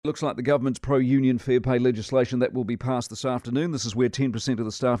Looks like the government's pro-union fair pay legislation that will be passed this afternoon. This is where 10% of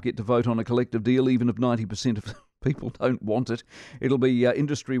the staff get to vote on a collective deal, even if 90% of people don't want it. It'll be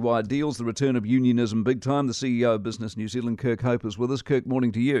industry-wide deals, the return of unionism big time. The CEO of Business New Zealand, Kirk Hope, is with us. Kirk,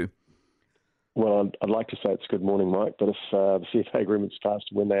 morning to you. Well, I'd like to say it's good morning, Mike, but if the CFA agreement's passed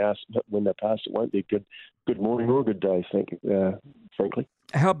when they're passed, it won't be good morning or a good day, frankly.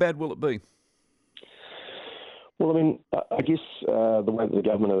 How bad will it be? Well, I mean, I guess the way that the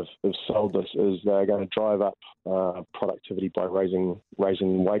government have sold this is they're going to drive up productivity by raising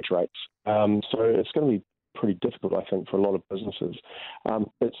wage rates. So it's going to be pretty difficult, I think, for a lot of businesses.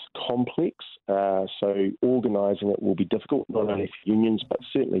 It's complex, so organising it will be difficult, not only for unions, but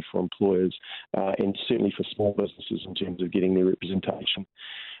certainly for employers and certainly for small businesses in terms of getting their representation.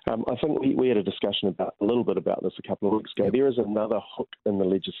 I think we had a discussion a little bit about this a couple of weeks ago. There is another hook in the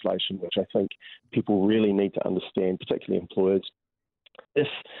legislation which I think people really need to understand, particularly employers. If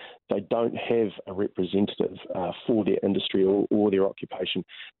they don't have a representative for their industry or their occupation,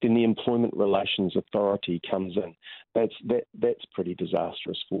 then the Employment Relations Authority comes in. That's pretty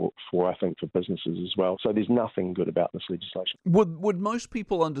disastrous for I think for businesses as well. So there's nothing good about this legislation. Would most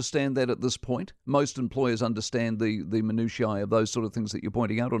people understand that at this point? Most employers understand the minutiae of those sort of things that you're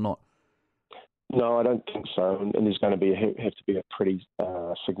pointing out, or not? No, I don't think so. And there's going to have to be a pretty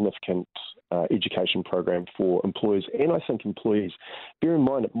significant education program for employers and I think employees. Bear in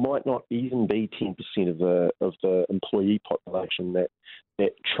mind, it might not even be 10% of the employee population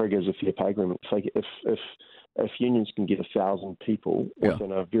that triggers a fair pay agreement. If unions can get 1,000 people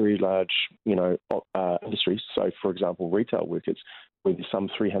within a very large, industry, so for example, retail workers, where there's some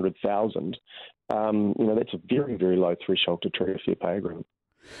 300,000, that's a very, very low threshold to trigger a fair pay agreement.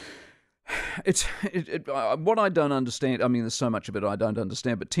 What I don't understand, I mean, there's so much of it I don't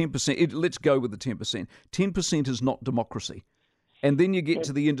understand, but 10%, let's go with the 10%. 10% is not democracy. And then you get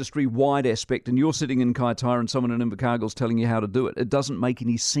to the industry-wide aspect, and you're sitting in Kaitaia and someone in Invercargill's telling you how to do it. It doesn't make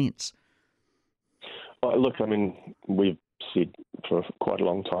any sense. Look, I mean, we've said for quite a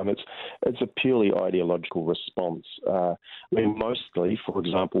long time, it's a purely ideological response. I mean, mostly, for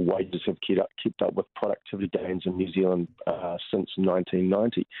example, wages have kept up with productivity gains in New Zealand since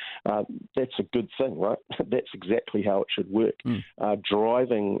 1990. That's a good thing, right? That's exactly how it should work.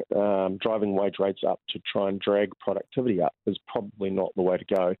 Driving wage rates up to try and drag productivity up is probably not the way to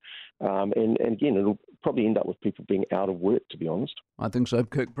go. And again, it'll probably end up with people being out of work, to be honest. I think so.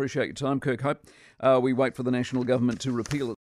 Kirk, appreciate your time. Kirk Hope. We wait for the national government to repeal it.